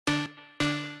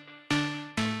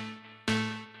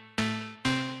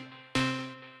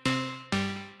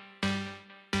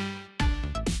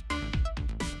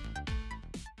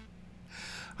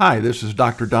Hi, this is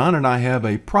Dr. Don, and I have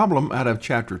a problem out of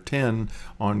Chapter 10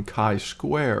 on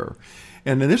chi-square.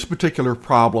 And in this particular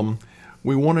problem,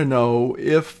 we want to know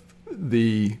if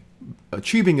the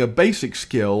achieving a basic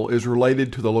skill is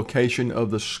related to the location of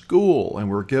the school.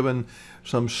 And we're given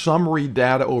some summary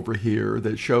data over here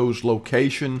that shows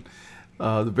location,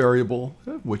 the variable,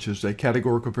 which is a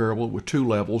categorical variable with two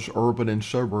levels, urban and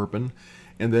suburban,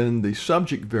 and then the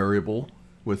subject variable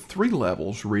with three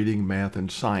levels, reading, math,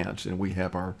 and science, and we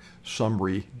have our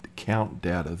summary count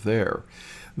data there.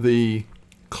 The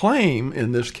claim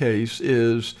in this case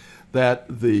is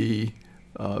that the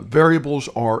variables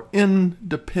are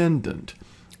independent,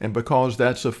 and because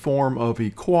that's a form of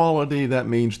equality, that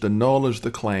means the null is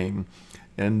the claim,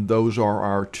 and those are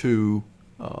our two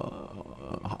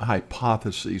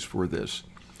hypotheses for this.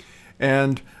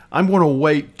 And I'm going to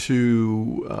wait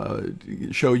to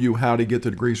show you how to get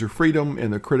the degrees of freedom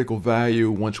and the critical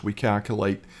value once we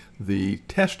calculate the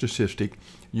test statistic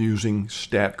using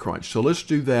StatCrunch. So let's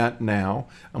do that now.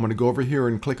 I'm going to go over here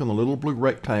and click on the little blue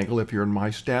rectangle if you're in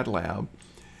MyStatLab,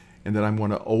 and then I'm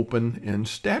going to open in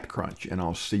StatCrunch, and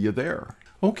I'll see you there.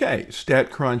 Okay,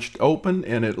 StatCrunch opened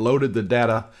and it loaded the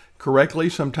data correctly.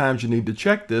 Sometimes you need to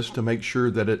check this to make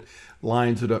sure that it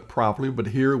lines it up properly, but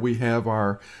here we have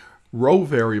our row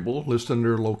variable listed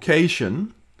under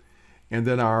location, and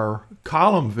then our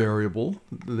column variable,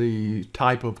 the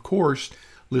type of course,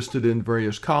 listed in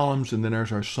various columns, and then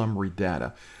there's our summary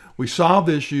data. We solved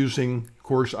this using, of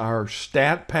course, our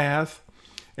stat path,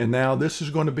 and now this is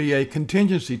going to be a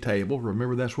contingency table.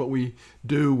 Remember, that's what we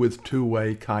do with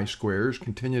two-way chi-squares,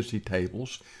 contingency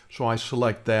tables. So I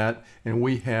select that, and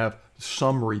we have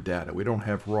summary data. We don't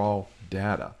have raw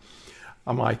data.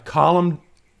 My column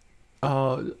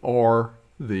or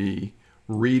the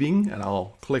reading, and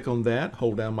I'll click on that,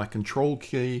 hold down my control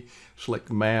key,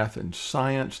 select math and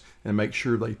science, and make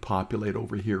sure they populate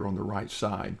over here on the right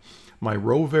side. My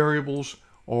row variables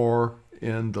are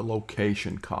in the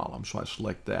location column, so I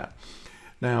select that.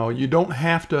 Now, you don't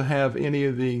have to have any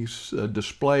of these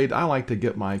displayed. I like to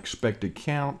get my expected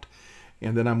count,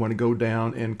 and then I'm going to go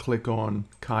down and click on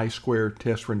chi-square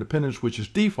test for independence, which is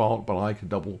default, but I like to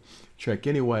double check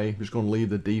anyway. I'm just going to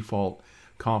leave the default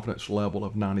confidence level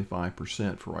of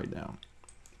 95% for right now,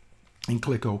 and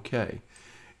click OK.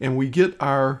 And we get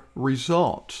our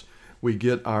results. We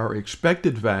get our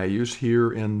expected values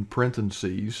here in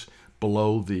parentheses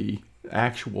below the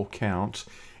actual counts,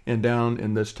 and down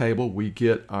in this table we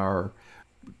get our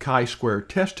chi-square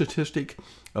test statistic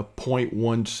of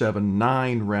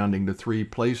 0.179 rounding to three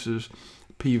places,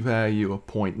 p-value of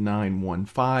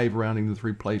 0.915 rounding to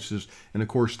three places, and of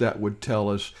course that would tell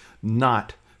us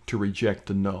not to reject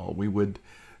the null. We would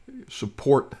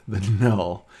support the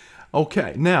null.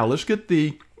 Okay, now let's get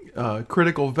the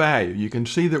critical value. You can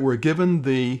see that we're given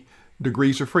the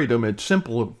degrees of freedom. It's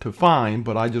simple to find,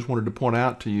 but I just wanted to point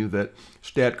out to you that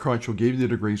StatCrunch will give you the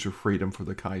degrees of freedom for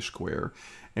the chi-square.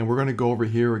 And we're going to go over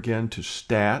here again to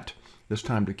Stat, this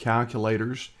time to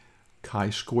Calculators,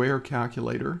 chi-square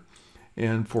calculator.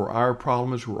 And for our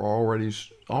problems, we're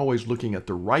always looking at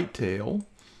the right tail.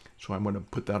 So I'm going to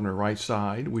put that on the right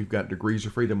side. We've got degrees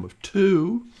of freedom of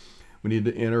 2. We need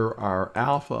to enter our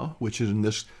alpha, which is in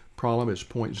this problem is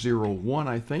 0.01,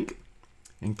 I think,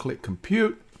 and click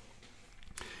Compute.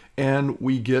 And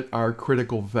we get our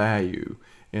critical value.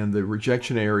 And the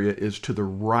rejection area is to the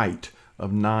right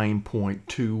of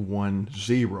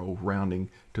 9.210, rounding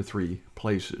to three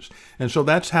places. And so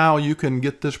that's how you can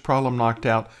get this problem knocked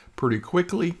out pretty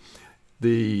quickly.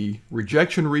 The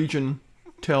rejection region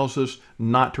tells us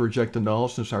not to reject the null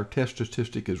since our test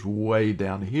statistic is way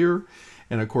down here.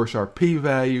 And of course our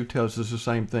p-value tells us the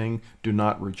same thing, do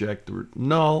not reject the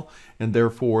null, and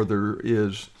therefore there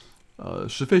is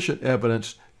sufficient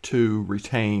evidence to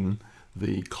retain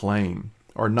the claim,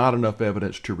 or not enough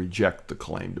evidence to reject the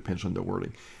claim, depends on the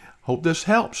wording. Hope this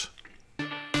helps.